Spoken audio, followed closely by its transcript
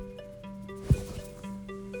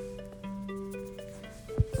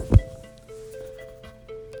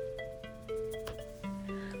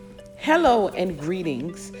Hello and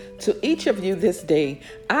greetings to each of you this day.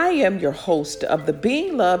 I am your host of the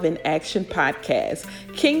Being Love in Action podcast,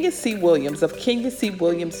 Kenya C. Williams of Kenya C.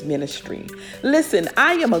 Williams Ministry. Listen,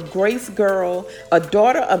 I am a grace girl, a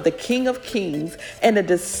daughter of the King of Kings, and a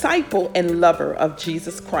disciple and lover of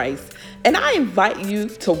Jesus Christ. And I invite you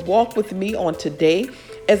to walk with me on today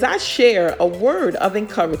as I share a word of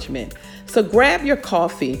encouragement. So grab your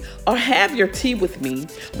coffee or have your tea with me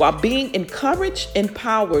while being encouraged,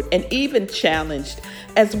 empowered, and even challenged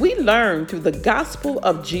as we learn through the gospel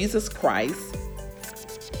of Jesus Christ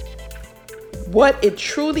what it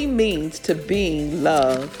truly means to being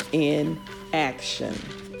love in action.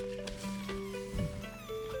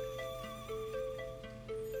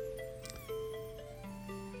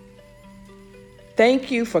 Thank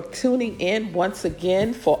you for tuning in once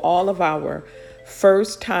again for all of our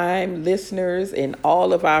first time listeners and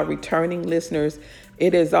all of our returning listeners.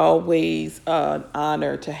 It is always an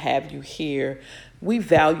honor to have you here. We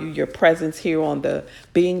value your presence here on the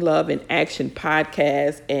Being Love in Action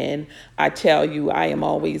podcast. And I tell you, I am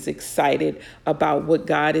always excited about what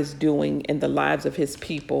God is doing in the lives of his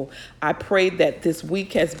people. I pray that this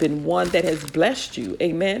week has been one that has blessed you.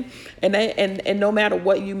 Amen. And no matter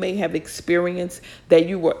what you may have experienced, that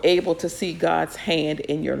you were able to see God's hand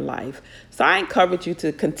in your life. So I encourage you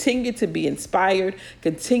to continue to be inspired,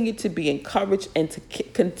 continue to be encouraged, and to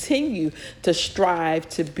continue to strive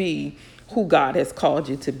to be who God has called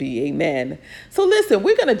you to be. Amen. So listen,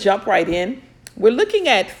 we're going to jump right in. We're looking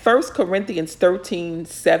at 1 Corinthians 13,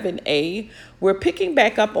 7a. We're picking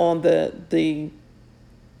back up on the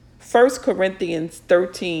 1 Corinthians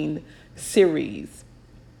 13 series.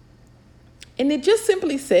 And it just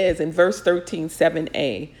simply says in verse 13,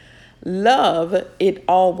 7a, love, it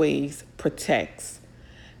always protects.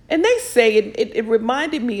 And they say, it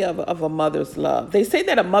reminded me of a mother's love. They say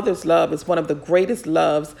that a mother's love is one of the greatest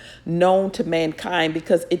loves known to mankind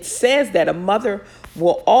because it says that a mother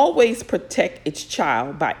will always protect its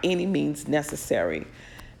child by any means necessary.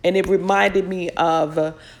 And it reminded me of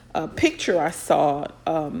a picture I saw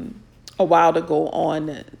a while ago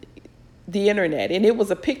on the internet. And it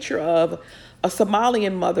was a picture of a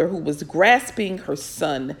Somalian mother who was grasping her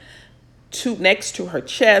son next to her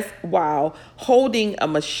chest while holding a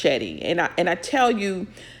machete. And I tell you,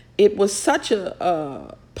 it was such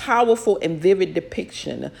a powerful and vivid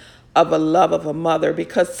depiction of a love of a mother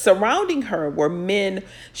because surrounding her were men.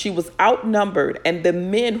 She was outnumbered, and the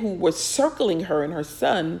men who were circling her and her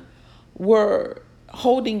son were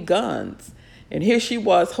holding guns. And here she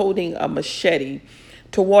was holding a machete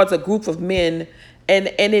towards a group of men. And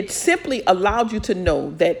it simply allowed you to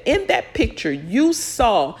know that in that picture, you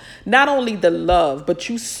saw not only the love, but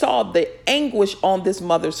you saw the anguish on this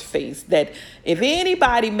mother's face, that if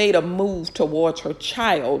anybody made a move towards her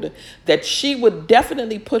child, that she would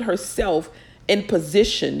definitely put herself in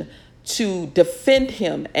position to defend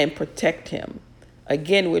him and protect him.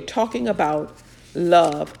 Again, we're talking about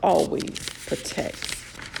love always protects.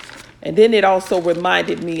 And then it also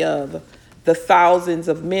reminded me of the thousands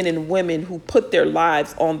of men and women who put their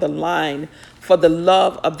lives on the line for the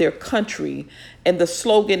love of their country. And the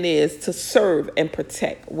slogan is to serve and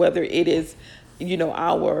protect, whether it is,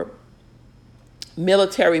 our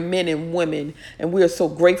military men and women. And we are so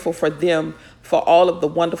grateful for them, for all of the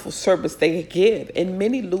wonderful service they give. And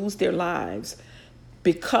many lose their lives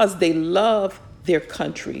because they love their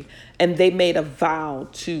country and they made a vow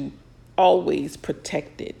to always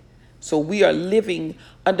protect it. So we are living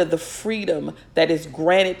under the freedom that is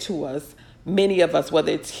granted to us, many of us,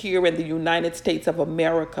 whether it's here in the United States of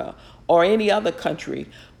America or any other country.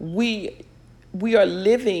 We are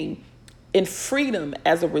living in freedom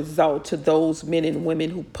as a result to those men and women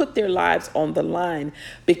who put their lives on the line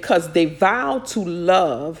because they vow to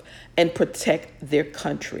love and protect their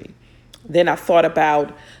country. Then I thought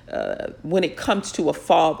about when it comes to a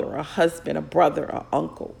father, a husband, a brother, an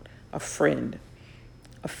uncle, a friend,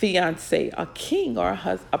 a fiance, a king, or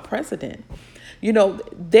a president.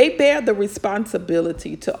 They bear the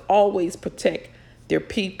responsibility to always protect their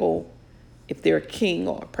people, if they're a king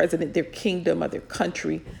or a president, their kingdom or their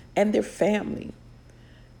country, and their family.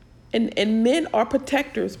 And men are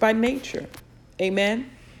protectors by nature. Amen.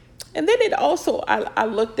 And then it also, I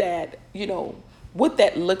looked at, what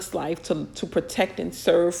that looks like to protect and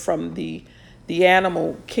serve from the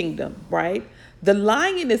animal kingdom, right? The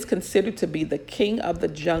lion is considered to be the king of the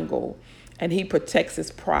jungle, and he protects his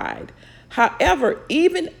pride. However,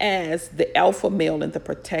 even as the alpha male and the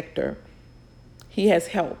protector, he has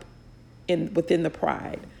help within the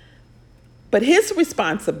pride. But his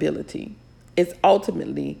responsibility is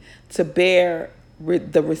ultimately to bear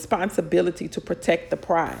the responsibility to protect the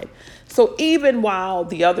pride. So even while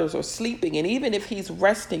the others are sleeping, and even if he's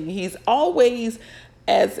resting, he's always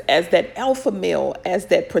as that alpha male, as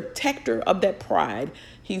that protector of that pride.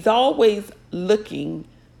 He's always looking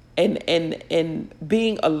and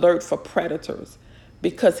being alert for predators,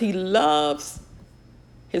 because he loves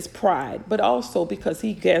his pride, but also because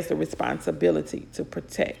he has the responsibility to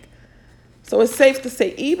protect. So it's safe to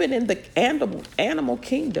say, even in the animal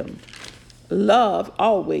kingdom, love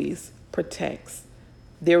always protects.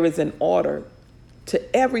 There is an order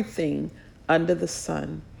to everything under the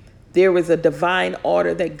sun. There is a divine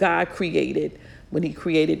order that God created when he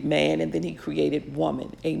created man, and then he created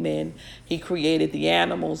woman. Amen. He created the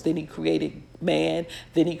animals, then he created man,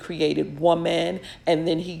 then he created woman, and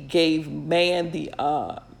then he gave man the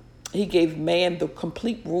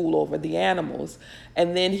complete rule over the animals.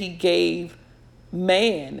 And then he gave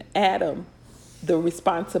man, Adam, the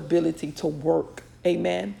responsibility to work.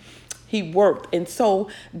 Amen. He worked. And so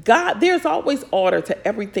God, there's always order to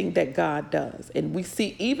everything that God does. And we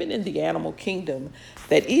see even in the animal kingdom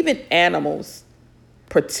that even animals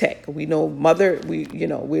protect. We know we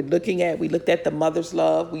looked at the mother's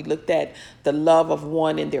love. We looked at the love of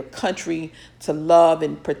one in their country to love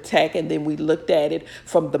and protect. And then we looked at it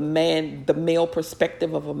from the male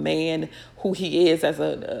perspective of a man, who he is as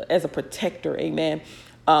a protector. Amen.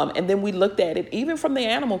 And then we looked at it even from the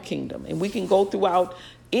animal kingdom, and we can go throughout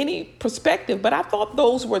any perspective, but I thought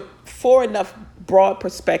those were four enough broad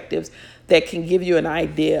perspectives that can give you an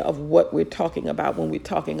idea of what we're talking about when we're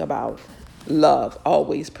talking about love,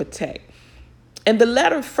 always protect. And the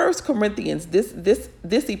letter, 1 Corinthians, this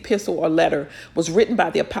epistle or letter was written by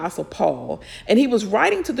the Apostle Paul, and he was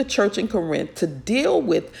writing to the church in Corinth to deal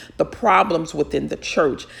with the problems within the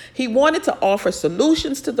church. He wanted to offer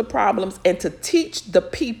solutions to the problems and to teach the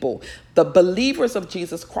people, the believers of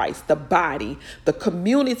Jesus Christ, the body, the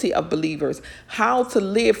community of believers, how to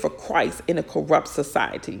live for Christ in a corrupt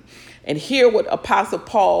society. And here what Apostle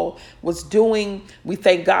Paul was doing, we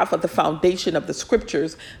thank God for the foundation of the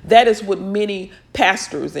scriptures. That is what many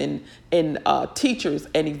pastors and teachers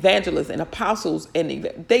and evangelists and apostles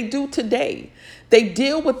they do today. They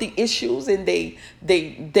deal with the issues, and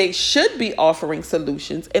they should be offering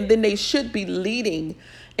solutions, and then they should be leading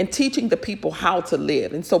and teaching the people how to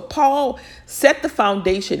live. And so Paul set the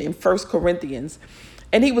foundation in 1 Corinthians.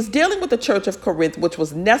 And he was dealing with the church of Corinth, which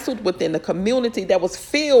was nestled within a community that was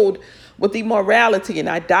filled with immorality and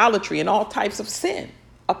idolatry and all types of sin,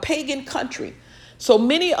 a pagan country. So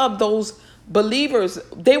many of those believers,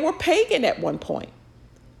 they were pagan at one point.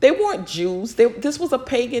 They weren't Jews. This was a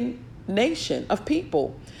pagan nation of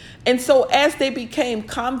people. And so as they became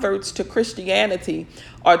converts to Christianity,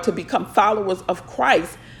 or to become followers of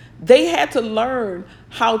Christ, they had to learn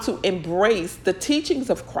how to embrace the teachings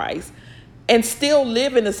of Christ and still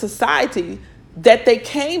live in a society that they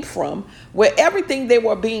came from, where everything they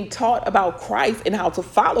were being taught about Christ and how to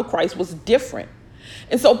follow Christ was different.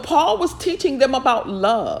 And so Paul was teaching them about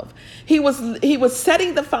love. He was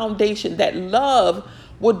setting the foundation that love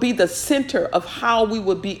would be the center of how we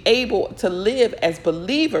would be able to live as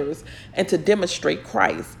believers and to demonstrate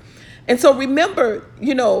Christ. And so remember,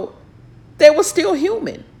 they were still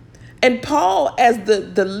human. And Paul, as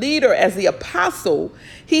the leader, as the apostle,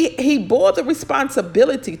 he bore the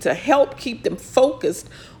responsibility to help keep them focused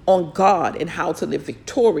on God and how to live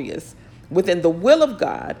victorious within the will of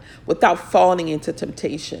God without falling into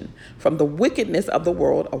temptation from the wickedness of the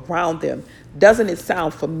world around them. Doesn't it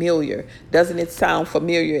sound familiar? Doesn't it sound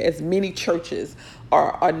familiar as many churches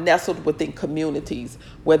are nestled within communities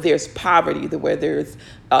where there's poverty, where there's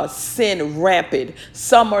sin rampant?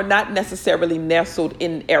 Some are not necessarily nestled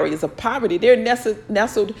in areas of poverty. They're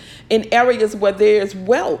nestled in areas where there's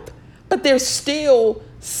wealth, but there's still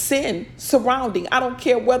sin surrounding. I don't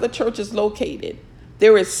care where the church is located.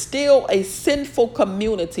 There is still a sinful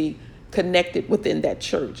community connected within that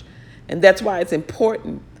church. And that's why it's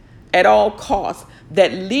important at all costs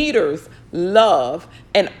that leaders love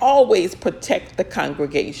and always protect the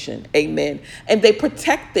congregation. Amen. And they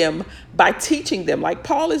protect them by teaching them, like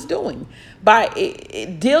Paul is doing, by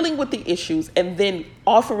dealing with the issues and then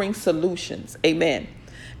offering solutions. Amen.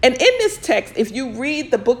 And in this text, if you read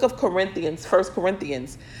the book of Corinthians, 1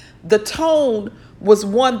 Corinthians, the tone was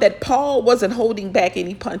one that Paul wasn't holding back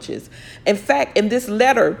any punches. In fact, in this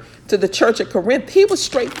letter to the church at Corinth, he was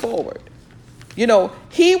straightforward.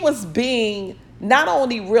 He was being not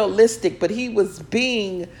only realistic, but he was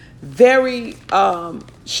being very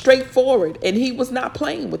straightforward, and he was not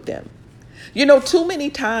playing with them. Too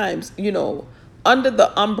many times, under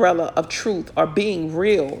the umbrella of truth or being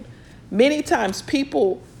real, many times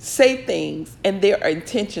people say things and their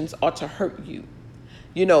intentions are to hurt you.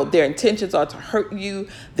 Their intentions are to hurt you.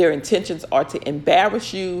 Their intentions are to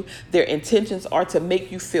embarrass you. Their intentions are to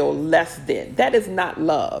make you feel less than. That is not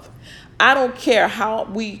love. I don't care how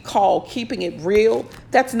we call keeping it real.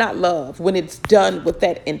 That's not love when it's done with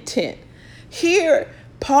that intent. Here,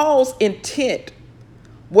 Paul's intent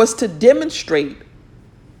was to demonstrate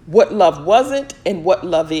what love wasn't and what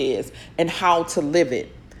love is and how to live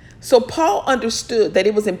it. So Paul understood that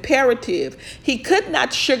it was imperative. He could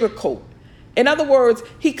not sugarcoat. In other words,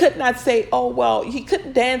 he could not say, oh, well, he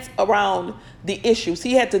couldn't dance around the issues.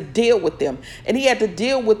 He had to deal with them, and he had to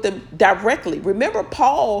deal with them directly. Remember,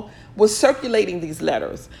 Paul was circulating these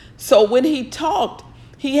letters. So when he talked,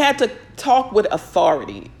 he had to talk with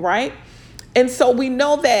authority, right? And so we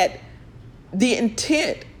know that the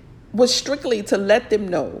intent was strictly to let them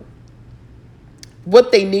know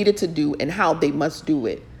what they needed to do and how they must do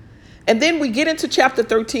it. And then we get into chapter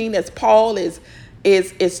 13 as Paul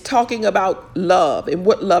is talking about love and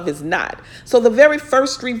what love is not. So the very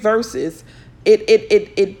first 3 verses,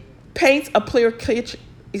 it paints a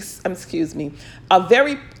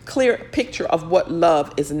very clear picture of what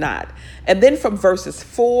love is not. And then from verses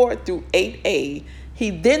 4 through 8a, he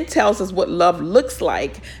then tells us what love looks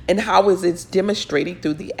like and how is it's demonstrating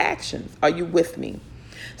through the actions. Are you with me?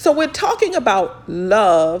 So we're talking about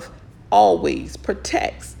love always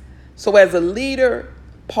protects. So as a leader,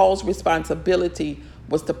 Paul's responsibility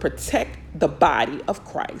was to protect the body of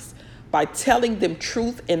Christ by telling them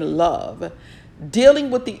truth in love, dealing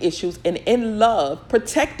with the issues, and in love,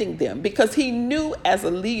 protecting them, because he knew as a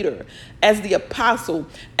leader, as the apostle,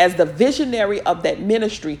 as the visionary of that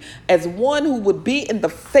ministry, as one who would be in the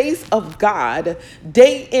face of God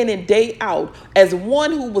day in and day out, as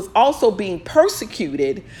one who was also being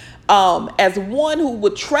persecuted, as one who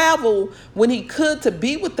would travel when he could to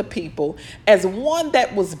be with the people, as one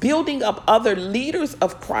that was building up other leaders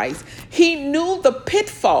of Christ. He knew the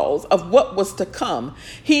pitfalls of what was to come.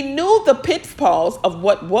 He knew the pitfalls of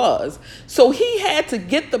what was. So he had to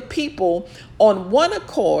get the people on one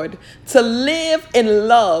accord to live in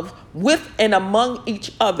love with and among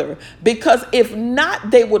each other, because if not,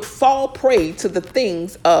 they would fall prey to the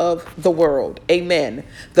things of the world. Amen.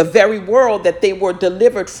 The very world that they were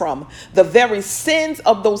delivered from, the very sins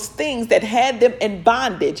of those things that had them in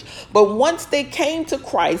bondage. But once they came to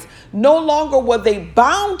Christ, no longer were they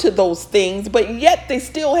bound to those things, but yet they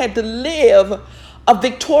still had to live a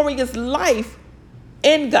victorious life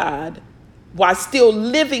in God while still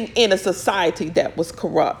living in a society that was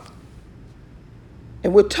corrupt.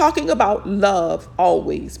 And we're talking about love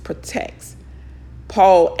always protects.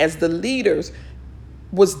 Paul, as the leaders,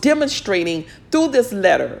 was demonstrating through this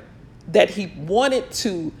letter that he wanted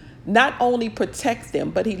to not only protect them,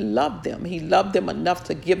 but he loved them. He loved them enough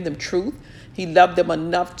to give them truth. He loved them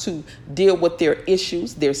enough to deal with their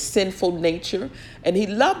issues, their sinful nature. And he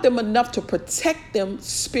loved them enough to protect them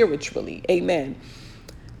spiritually. Amen.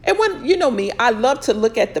 And when, you know me, I love to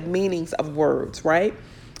look at the meanings of words, right?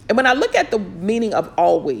 And when I look at the meaning of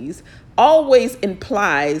always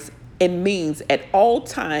implies and means at all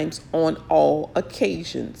times, on all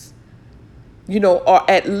occasions,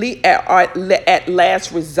 or at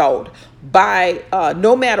last result, by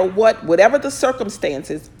no matter what, whatever the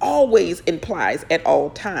circumstances, always implies at all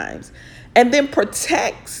times. And then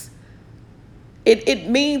protects, it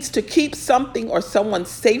means to keep something or someone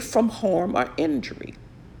safe from harm or injury.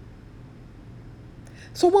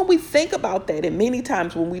 So when we think about that, and many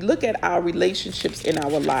times when we look at our relationships in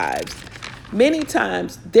our lives, many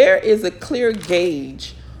times there is a clear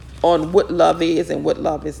gauge on what love is and what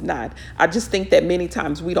love is not. I just think that many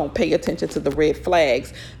times we don't pay attention to the red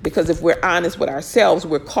flags, because if we're honest with ourselves,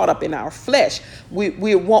 we're caught up in our flesh. We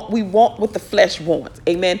want what the flesh wants.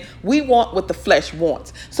 Amen. We want what the flesh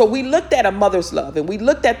wants. So we looked at a mother's love, and we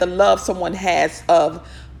looked at the love someone has of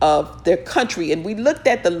their country, and we looked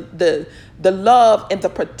at the love and the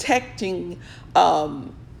protection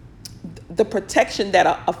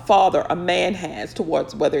that a father, a man, has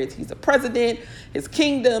towards, whether he's a president, his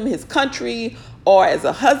kingdom, his country, or as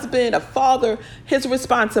a husband, a father, his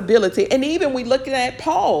responsibility. And even we look at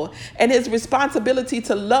Paul and his responsibility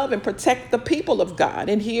to love and protect the people of God.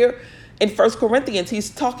 And here in 1 Corinthians, he's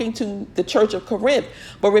talking to the church of Corinth.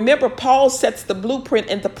 But remember, Paul sets the blueprint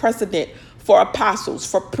and the precedent for apostles,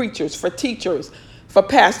 for preachers, for teachers, for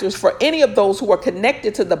pastors, for any of those who are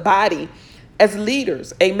connected to the body as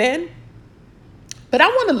leaders. Amen. But I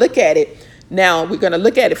want to look at it now. We're going to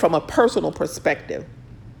look at it from a personal perspective.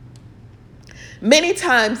 Many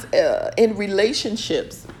times in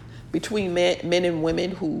relationships between men and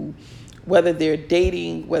women who, whether they're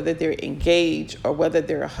dating, whether they're engaged, or whether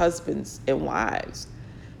they're husbands and wives,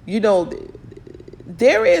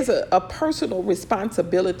 there is a personal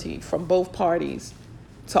responsibility from both parties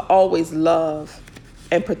to always love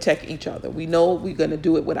and protect each other. We know we're going to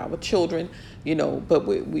do it with our children, but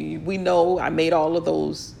we know I made all of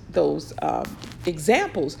those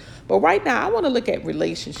examples. But right now, I want to look at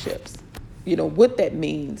relationships. What that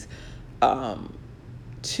means,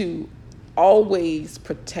 to always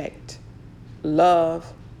protect.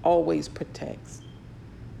 Love always protects.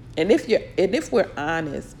 And if we're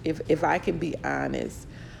honest, if I can be honest,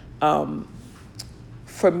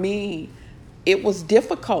 for me, it was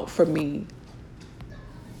difficult for me.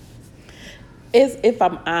 If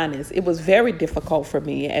I'm honest, it was very difficult for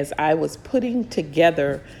me as I was putting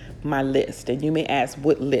together my list. And you may ask,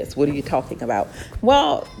 what list? What are you talking about?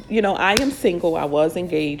 Well, I am single. I was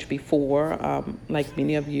engaged before, like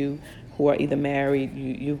many of you who are either married,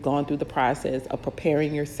 you've gone through the process of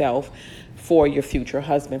preparing yourself for your future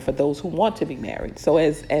husband, for those who want to be married. So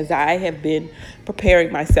as I have been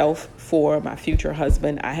preparing myself for my future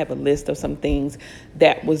husband, I have a list of some things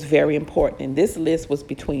that was very important. And this list was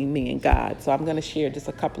between me and God. So I'm going to share just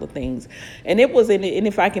a couple of things. And and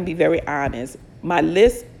if I can be very honest, my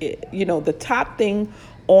list, the top thing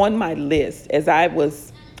on my list as I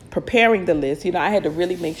was preparing the list, I had to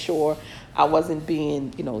really make sure I wasn't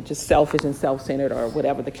being, just selfish and self-centered or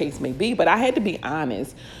whatever the case may be. But I had to be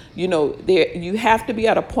honest. You have to be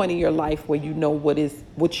at a point in your life where you know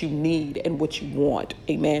what you need and what you want.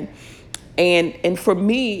 Amen. And for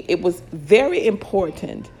me, it was very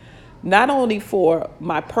important, not only for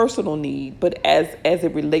my personal need, but as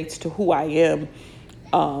it relates to who I am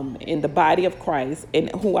in the body of Christ, and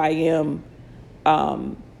who I am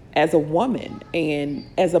as a woman, and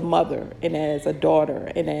as a mother, and as a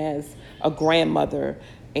daughter, and as a grandmother,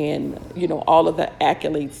 and all of the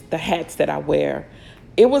accolades, the hats that I wear.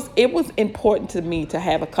 It was important to me to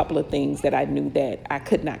have a couple of things that I knew that I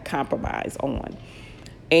could not compromise on.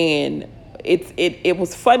 And it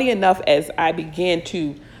was funny enough, as I began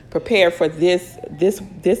to prepare for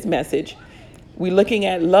this message, we're looking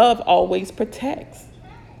at love always protects.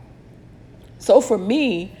 So for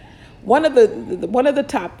me, one of the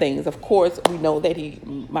top things, of course, we know that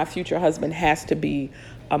my future husband has to be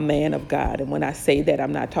a man of God. And when I say that,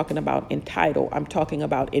 I'm not talking about in title. I'm talking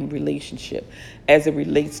about in relationship, as it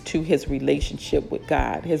relates to his relationship with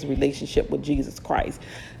God, his relationship with Jesus Christ.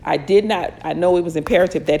 I know it was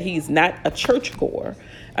imperative that he's not a churchgoer.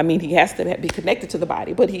 I mean, he has to be connected to the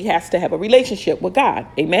body, but he has to have a relationship with God.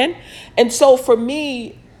 Amen. And so for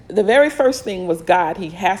me, the very first thing was God. He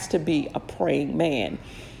has to be a praying man.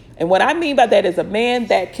 And what I mean by that is a man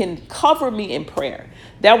that can cover me in prayer.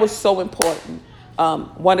 That was so important.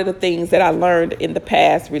 One of the things that I learned in the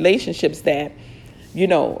past relationships that,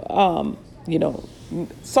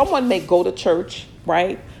 someone may go to church,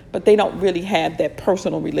 right? But they don't really have that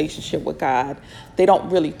personal relationship with God. They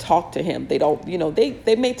don't really talk to him. They don't,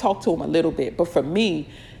 they may talk to him a little bit. But for me,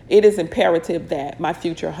 it is imperative that my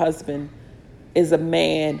future husband is a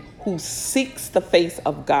man who seeks the face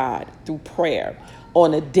of God through prayer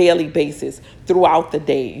on a daily basis throughout the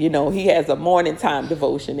day. He has a morning time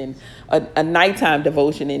devotion and a nighttime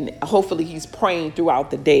devotion, and hopefully he's praying throughout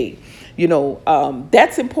the day.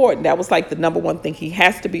 That's important. That was like the number one thing. He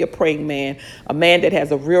has to be a praying man, a man that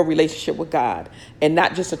has a real relationship with God, and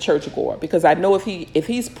not just a churchgoer. Because I know if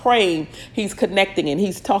he's praying, he's connecting and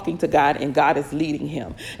he's talking to God, and God is leading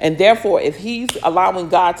him. And therefore, if he's allowing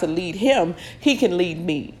God to lead him, he can lead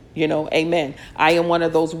me. Amen. I am one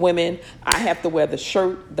of those women. I have to wear the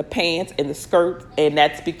shirt, the pants, and the skirt. And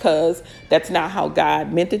that's because that's not how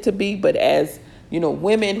God meant it to be. But as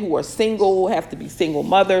women who are single, have to be single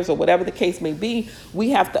mothers, or whatever the case may be, we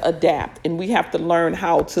have to adapt, and we have to learn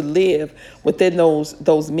how to live within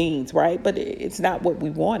those means, right? But it's not what we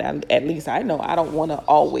want. At least I know I don't want to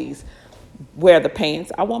always wear the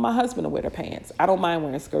pants. I want my husband to wear the pants. I don't mind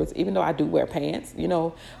wearing skirts, even though I do wear pants,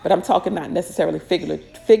 but I'm talking not necessarily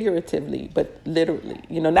figuratively, but literally,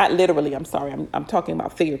 not literally. I'm sorry. I'm talking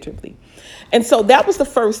about figuratively. And so that was the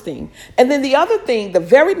first thing. And then the other thing, the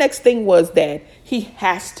very next thing was that he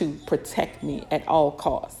has to protect me at all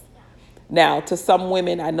costs. Now, to some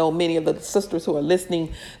women, I know many of the sisters who are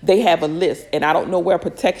listening, they have a list, and I don't know where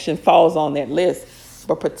protection falls on that list,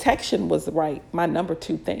 but protection was my number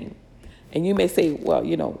 2 thing. And you may say, well,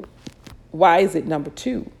 why is it number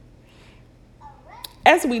 2?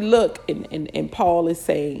 As we look, and Paul is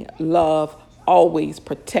saying, love always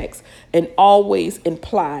protects and always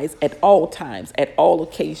implies at all times, at all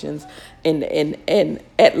occasions, and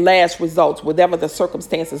at last results, whatever the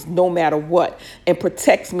circumstances, no matter what. And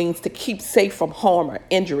protects means to keep safe from harm or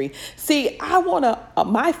injury. See, I want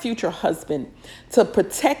my future husband to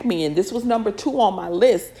protect me, and this was number 2 on my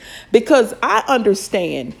list, because I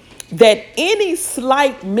understand that any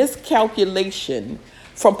slight miscalculation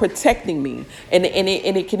from protecting me, and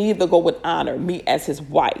it can either go with honor, me as his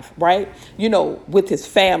wife, right? With his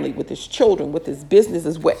family, with his children, with his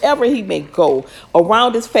businesses, wherever he may go,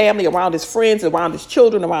 around his family, around his friends, around his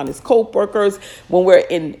children, around his co-workers, when we're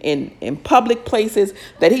in public places,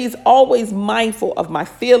 that he's always mindful of my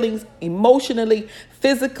feelings emotionally,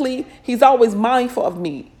 physically. He's always mindful of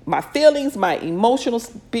me, my feelings, my emotional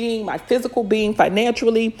being, my physical being,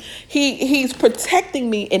 financially. He's protecting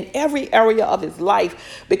me in every area of his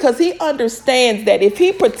life, because he understands that if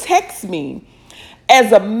he protects me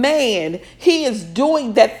as a man, he is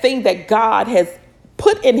doing that thing that God has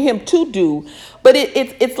put in him to do. But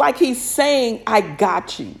it's like he's saying, I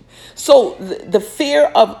got you. So the fear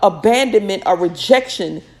of abandonment or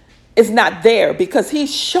rejection is not there, because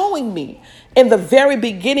he's showing me in the very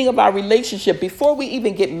beginning of our relationship, before we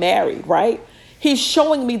even get married, right? He's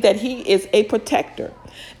showing me that he is a protector.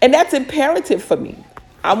 And that's imperative for me.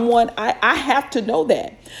 I have to know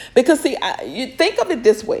that. Because see, you think of it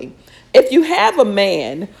this way. If you have a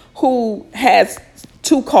man who has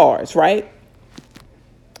 2 cars, right?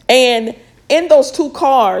 And in those 2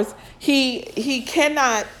 cars, he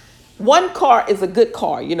cannot, one car is a good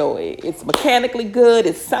car, it's mechanically good,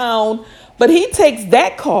 it's sound, but he takes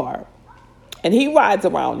that car and he rides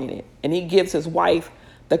around in it, and he gives his wife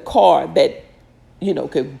the car that,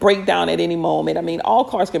 could break down at any moment. I mean, all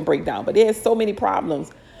cars can break down, but it has so many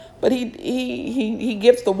problems. But he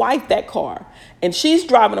gives the wife that car, and she's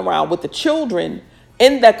driving around with the children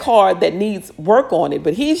in that car that needs work on it,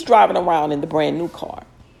 but he's driving around in the brand new car.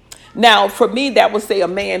 Now, for me, that would say a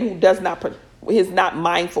man who is not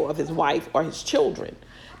mindful of his wife or his children.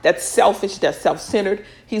 That's selfish, that's self-centered.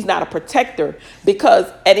 He's not a protector, because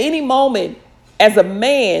at any moment, as a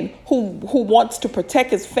man who wants to protect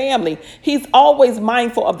his family, he's always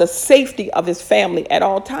mindful of the safety of his family at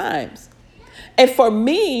all times. And for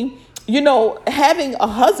me, having a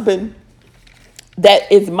husband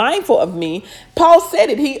that is mindful of me, Paul said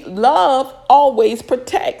it, love always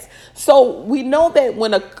protects. So we know that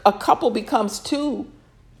when a couple becomes 2,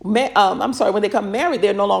 when they come married,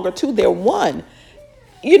 they're no longer 2, they're 1.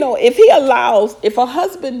 If a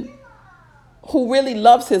husband who really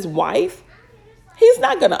loves his wife, he's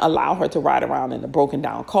not going to allow her to ride around in a broken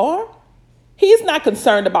down car. He's not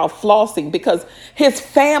concerned about flossing, because his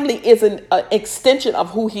family is an extension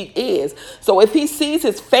of who he is. So if he sees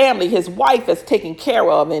his family, his wife is taken care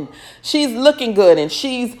of, and she's looking good, and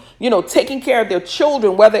she's, taking care of their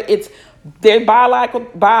children, whether it's their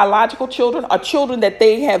biological children or children that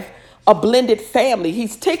they have a blended family,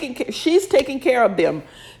 she's taking care of them.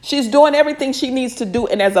 She's doing everything she needs to do.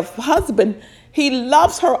 And as a husband, he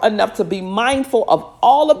loves her enough to be mindful of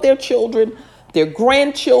all of their children, their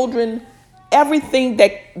grandchildren, everything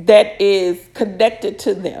that is connected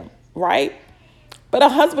to them, right? But a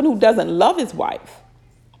husband who doesn't love his wife,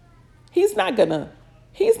 he's not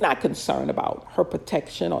concerned about her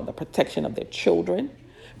protection or the protection of their children.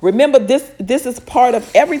 Remember, this is part of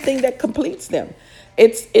everything that completes them.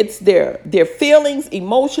 It's their feelings,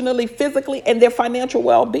 emotionally, physically, and their financial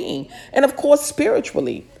well-being, and of course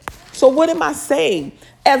spiritually. So what am I saying?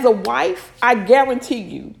 As a wife, I guarantee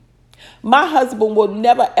you, my husband will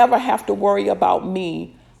never ever have to worry about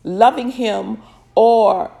me loving him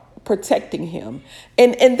or protecting him.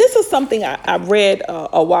 And this is something I read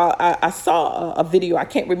a while. I saw a video. I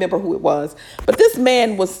can't remember who it was, but this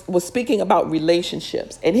man was speaking about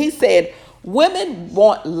relationships, and he said women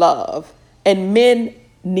want love and men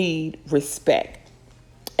need respect.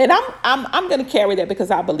 And I'm going to carry that, because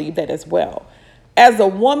I believe that as well. As a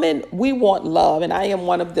woman, we want love, and I am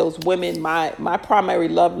one of those women. My primary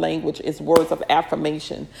love language is words of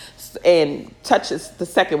affirmation, and touch is the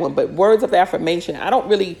second one, but words of affirmation. I don't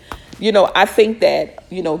really, I think that,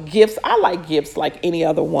 gifts, I like gifts like any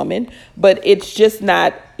other woman, but it's just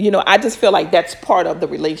not, I just feel like that's part of the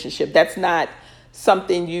relationship. That's not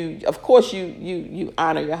something of course you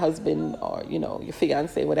honor your husband or, your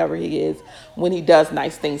fiance, whatever he is, when he does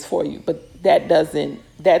nice things for you. But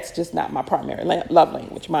that's just not my primary love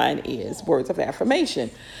language. Mine is words of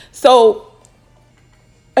affirmation. So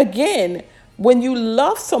again, when you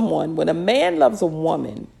love someone, when a man loves a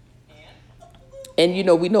woman, and,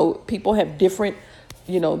 we know people have different,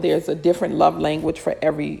 there's a different love language for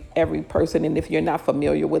every person. And if you're not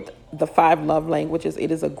familiar with the 5 love languages,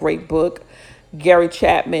 it is a great book. Gary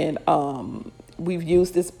Chapman. We've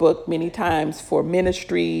used this book many times for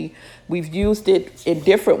ministry. We've used it in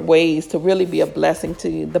different ways to really be a blessing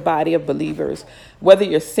to the body of believers. Whether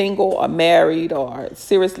you're single or married or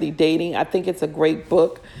seriously dating, I think it's a great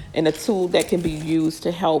book and a tool that can be used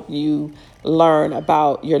to help you learn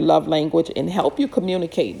about your love language and help you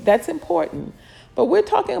communicate. That's important. But we're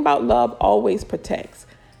talking about love always protects.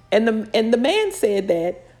 And the man said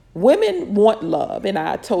that women want love, and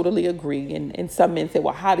I totally agree. And some men say,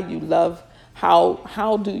 well, how do you love? How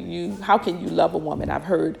can you love a woman? I've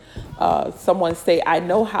heard someone say, I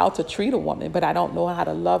know how to treat a woman, but I don't know how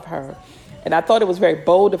to love her. And I thought it was very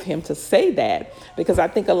bold of him to say that, because I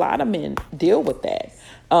think a lot of men deal with that.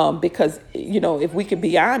 Because, if we can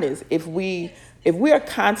be honest, if we are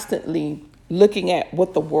constantly looking at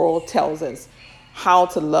what the world tells us how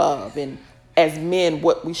to love, and as men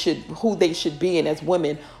who they should be, and as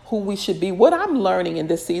women who we should be, what I'm learning in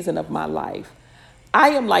this season of my life,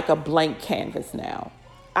 I am like a blank canvas now.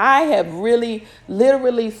 I have really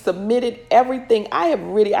literally submitted everything.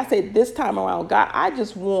 I said this time around, God, I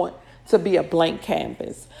just want to be a blank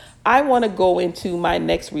canvas. I want to go into my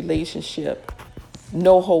next relationship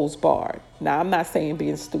no holds barred. Now, I'm not saying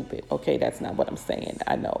being stupid. Okay, that's not what I'm saying.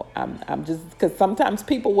 I know. I'm just, because sometimes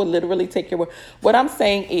people will literally take your word. What I'm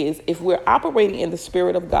saying is, if we're operating in the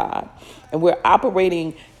Spirit of God and we're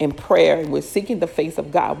operating in prayer and we're seeking the face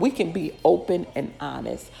of God, we can be open and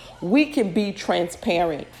honest. We can be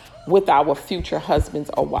transparent with our future husbands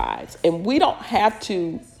or wives. And we don't have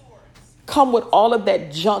to come with all of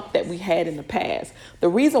that junk that we had in the past. The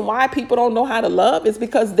reason why people don't know how to love is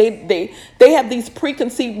because they have these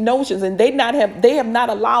preconceived notions, and they have not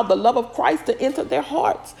allowed the love of Christ to enter their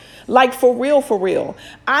hearts. Like, for real, for real.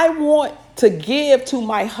 I want to give to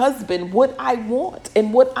my husband what I want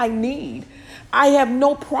and what I need. I have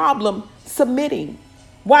no problem submitting.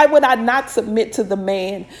 Why would I not submit to the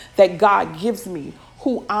man that God gives me,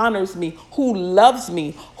 who honors me, who loves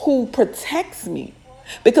me, who protects me?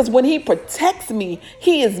 Because when he protects me,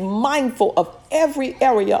 he is mindful of every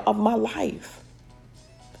area of my life.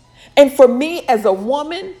 And for me as a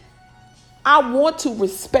woman, I want to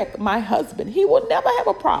respect my husband. He will never have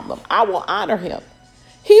a problem. I will honor him.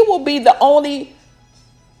 He will be the only,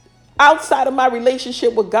 outside of my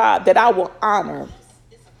relationship with God, that I will honor.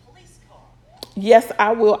 Yes,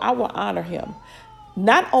 I will honor him.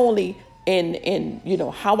 Not only in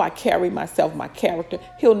how I carry myself, my character.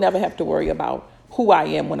 He'll never have to worry about who I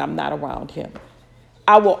am when I'm not around him.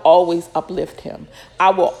 I will always uplift him. I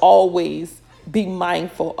will always be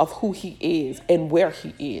mindful of who he is and where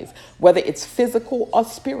he is, whether it's physical or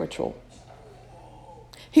spiritual.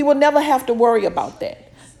 He will never have to worry about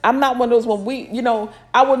that. I'm not one of those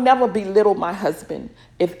I will never belittle my husband.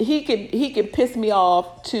 If he can piss me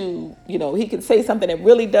off to, he can say something that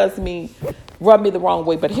really does rub me the wrong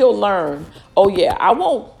way, but he'll learn, oh yeah, I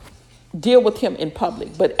won't deal with him in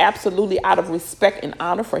public, but absolutely out of respect and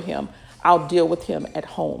honor for him, I'll deal with him at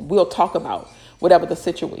home. We'll talk about whatever the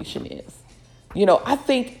situation is. I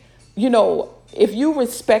think, if you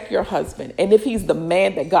respect your husband, and if he's the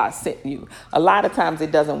man that God sent you, a lot of times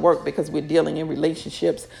it doesn't work because we're dealing in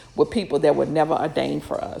relationships with people that were never ordained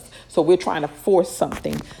for us. So we're trying to force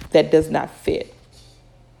something that does not fit.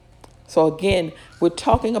 So again, we're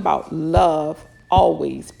talking about love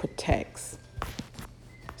always protects.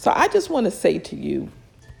 So I just want to say to you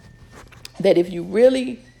that if you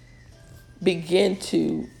really begin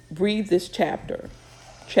to read this chapter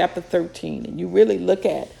 13, and you really look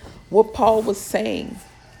at what Paul was saying,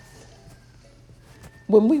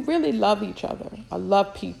 when we really love each other, or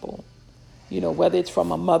love people, whether it's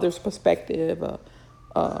from a mother's perspective,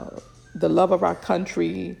 the love of our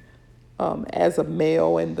country, as a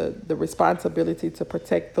male, and the responsibility to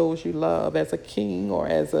protect those you love, as a king or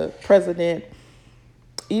as a president,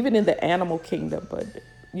 even in the animal kingdom. But,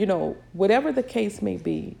 whatever the case may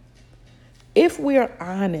be, if we are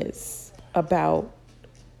honest about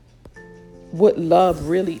what love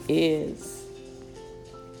really is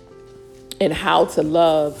and how to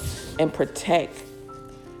love and protect,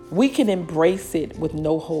 we can embrace it with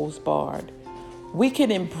no holds barred. We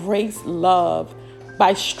can embrace love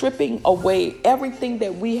by stripping away everything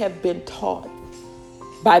that we have been taught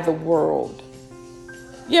by the world.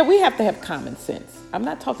 Yeah, we have to have common sense. I'm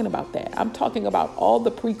not talking about that. I'm talking about all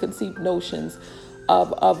the preconceived notions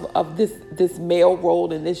of this male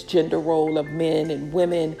role and this gender role of men and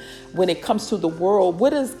women. When it comes to the world,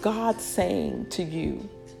 what is God saying to you?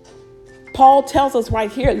 Paul tells us right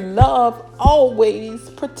here, love always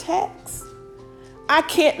protects. I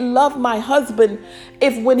can't love my husband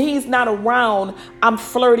if when he's not around, I'm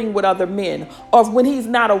flirting with other men. Or if when he's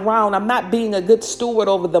not around, I'm not being a good steward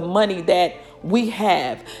over the money that we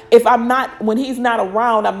have. If I'm not, when he's not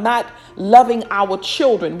around, I'm not loving our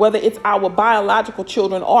children, whether it's our biological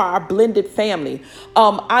children or our blended family.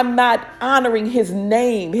 I'm not honoring his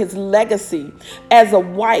name, his legacy as a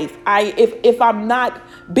wife. If I'm not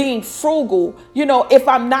being frugal, if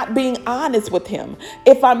I'm not being honest with him,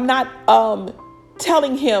 if I'm not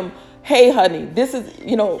telling him, hey, honey, this is,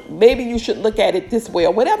 maybe you should look at it this way,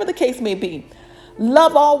 or whatever the case may be.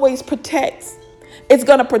 Love always protects. It's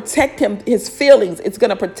going to protect him, his feelings. It's going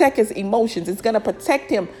to protect his emotions. It's going to protect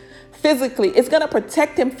him physically. It's going to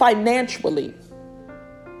protect him financially.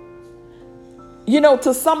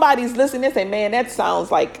 To somebody's listening, they say, man, that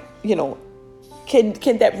sounds like,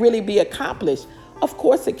 can that really be accomplished? Of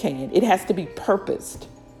course it can. It has to be purposed.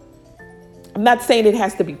 I'm not saying it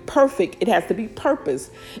has to be perfect. It has to be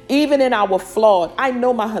purposed. Even in our flawed, I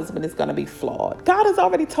know my husband is going to be flawed. God has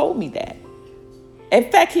already told me that. In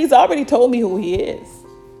fact, he's already told me who he is.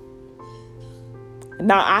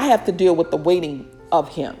 Now I have to deal with the waiting of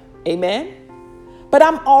him. Amen. But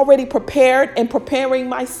I'm already prepared and preparing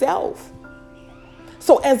myself.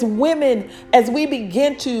 So as women, as we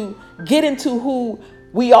begin to get into who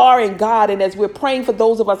we are in God, and as we're praying for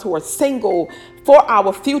those of us who are single, for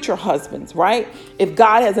our future husbands, right? If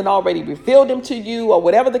God hasn't already revealed him to you, or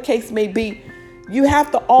whatever the case may be, you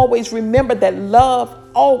have to always remember that love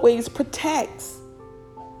always protects.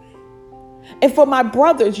 And for my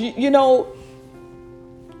brothers, you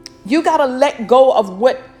got to let go of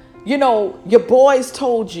what, your boys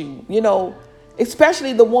told you,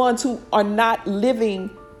 especially the ones who are not living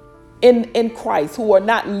in Christ, who are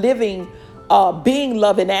not living, being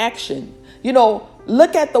love in action.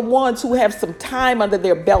 Look at the ones who have some time under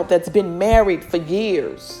their belt, that's been married for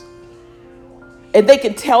years. And they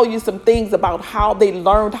can tell you some things about how they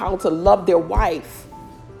learned how to love their wife.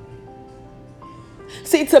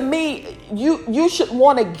 See, to me, you should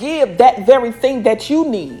want to give that very thing that you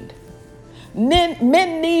need.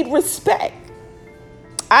 Men need respect.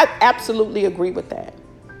 I absolutely agree with that.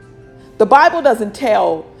 The Bible doesn't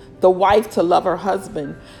tell the wife to love her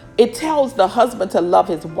husband. It tells the husband to love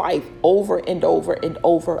his wife over and over and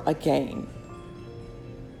over again.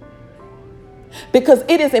 Because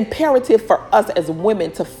it is imperative for us as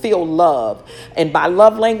women to feel love. And by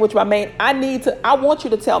love language, I want you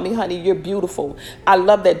to tell me, honey, you're beautiful. I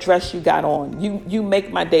love that dress you got on. You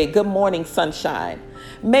make my day. Good morning, sunshine.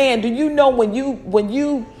 Man, do you know when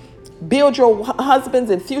you build your husbands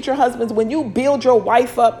and future husbands, when you build your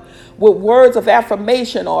wife up with words of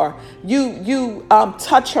affirmation, or you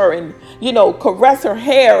touch her and, caress her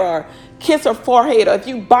hair or kiss her forehead, or if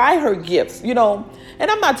you buy her gifts, and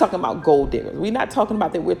I'm not talking about gold diggers. We're not talking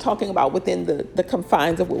about that. We're talking about within the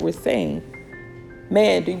confines of what we're saying.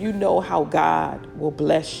 Man, do you know how God will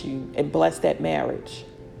bless you and bless that marriage?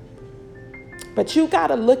 But you got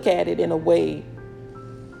to look at it in a way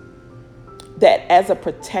that as a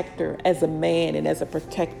protector, as a man and as a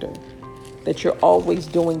protector, that you're always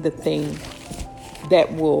doing the thing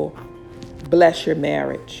that will bless your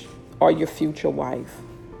marriage or your future wife.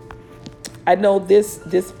 I know this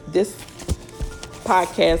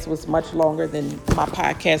podcast was much longer than my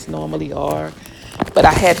podcasts normally are, but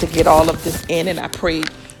I had to get all of this in, and I pray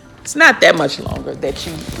it's not that much longer, that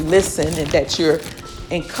you listen and that you're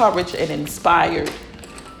encouraged and inspired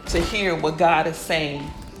to hear what God is saying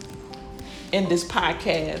in this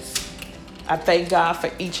podcast. I thank God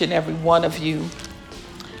for each and every one of you.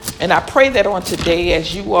 And I pray that on today,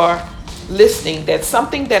 as you are listening, that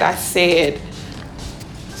something that I said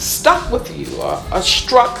stuck with you, or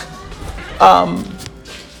struck an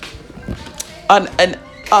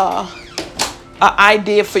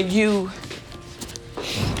idea for you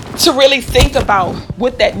to really think about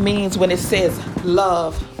what that means when it says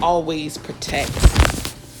love always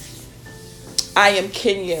protects. I am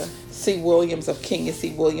Kenya C. Williams of Kenya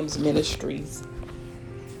C. Williams Ministries.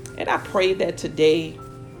 And I pray that today,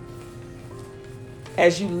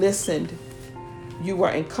 as you listened, you were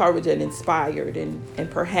encouraged and inspired,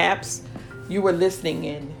 and perhaps you were listening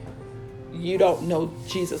and you don't know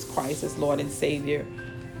Jesus Christ as Lord and Savior.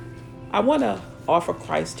 I want to offer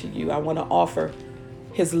Christ to you. I want to offer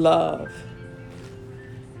his love.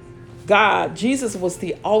 Jesus was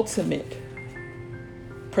the ultimate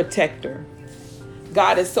protector.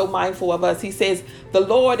 God is so mindful of us. He says, the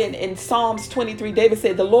Lord, in Psalms 23, David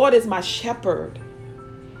said, the Lord is my shepherd.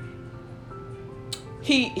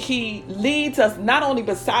 He leads us not only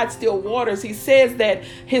beside still waters. He says that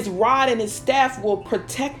his rod and his staff will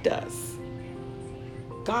protect us.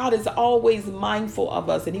 God is always mindful of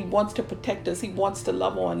us, and he wants to protect us. He wants to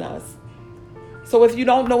love on us. So if you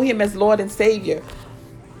don't know him as Lord and Savior,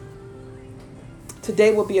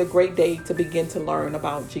 Today will be a great day to begin to learn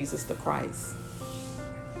about Jesus the Christ.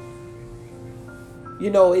 You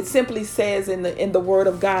know, it simply says in the word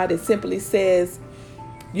of God, it simply says,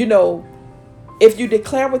 you know, if you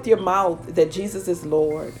declare with your mouth that Jesus is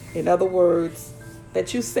Lord, in other words,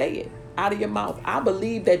 that you say it out of your mouth, I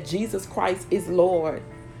believe that Jesus Christ is Lord,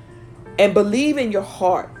 and believe in your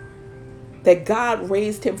heart that God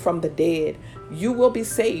raised him from the dead, you will be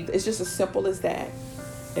saved. It's just as simple as that.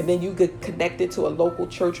 And then you get connected to a local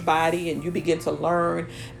church body and you begin to learn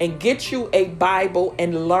and get you a Bible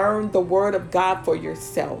and learn the word of God for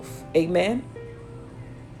yourself. Amen.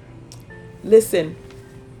 Listen,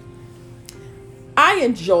 I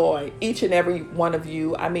enjoy each and every one of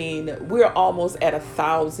you. I mean, we're almost at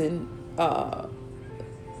 1,000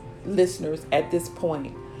 listeners at this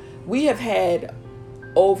point. We have had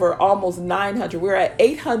over almost 900. We're at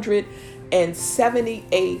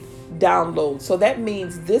 878 downloads. So that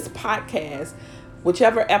means this podcast,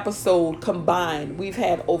 whichever episode combined, we've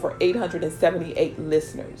had over 878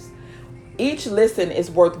 listeners. Each listen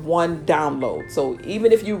is worth one download. So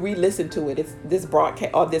even if you re-listen to it, it's this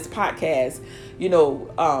broadcast or this podcast, you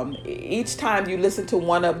know, each time you listen to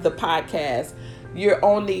one of the podcasts,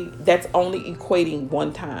 that's only equating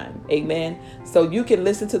one time. Amen. So you can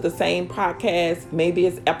listen to the same podcast. Maybe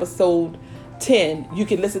it's episode 10. You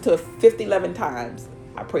can listen to it 11 times.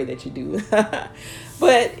 I pray that you do.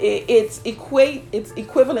 But it's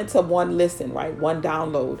equivalent to one listen, right? One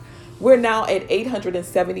download. We're now at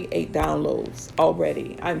 878 downloads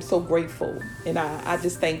already. I'm so grateful. And I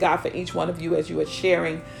just thank God for each one of you as you are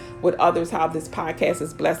sharing with others how this podcast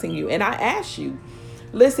is blessing you. And I ask you,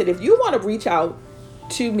 listen, if you want to reach out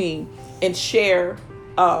to me and share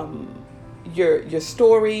your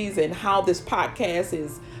stories and how this podcast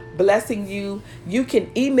is blessing you, you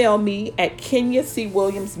can email me at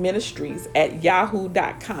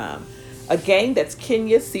kenyacwilliamsministries@yahoo.com. Again, that's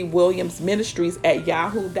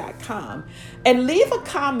kenyacwilliamsministries@yahoo.com. And leave a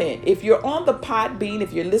comment. If you're on the Podbean,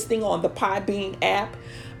 if you're listening on the Podbean app,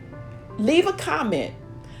 leave a comment.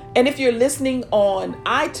 And if you're listening on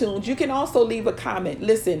iTunes, you can also leave a comment.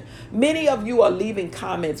 Listen, many of you are leaving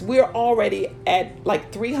comments. We're already at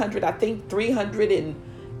like 300, I think 300 and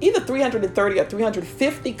either 330 or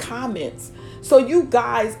 350 comments. So you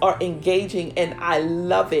guys are engaging and I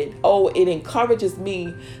love it. Oh, it encourages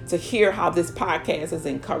me to hear how this podcast is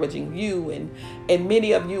encouraging you. And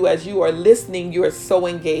many of you, as you are listening, you are so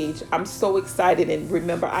engaged. I'm so excited. And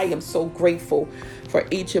remember, I am so grateful for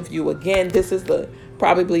each of you. Again, this is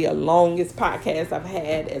probably a longest podcast I've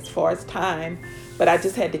had as far as time, but I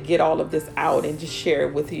just had to get all of this out and just share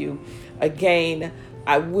it with you. Again,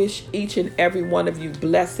 I wish each and every one of you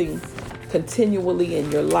blessings continually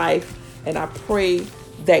in your life. And I pray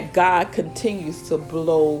that God continues to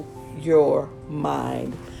blow your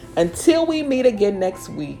mind. Until we meet again next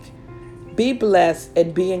week, be blessed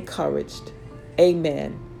and be encouraged.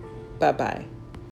 Amen. Bye-bye.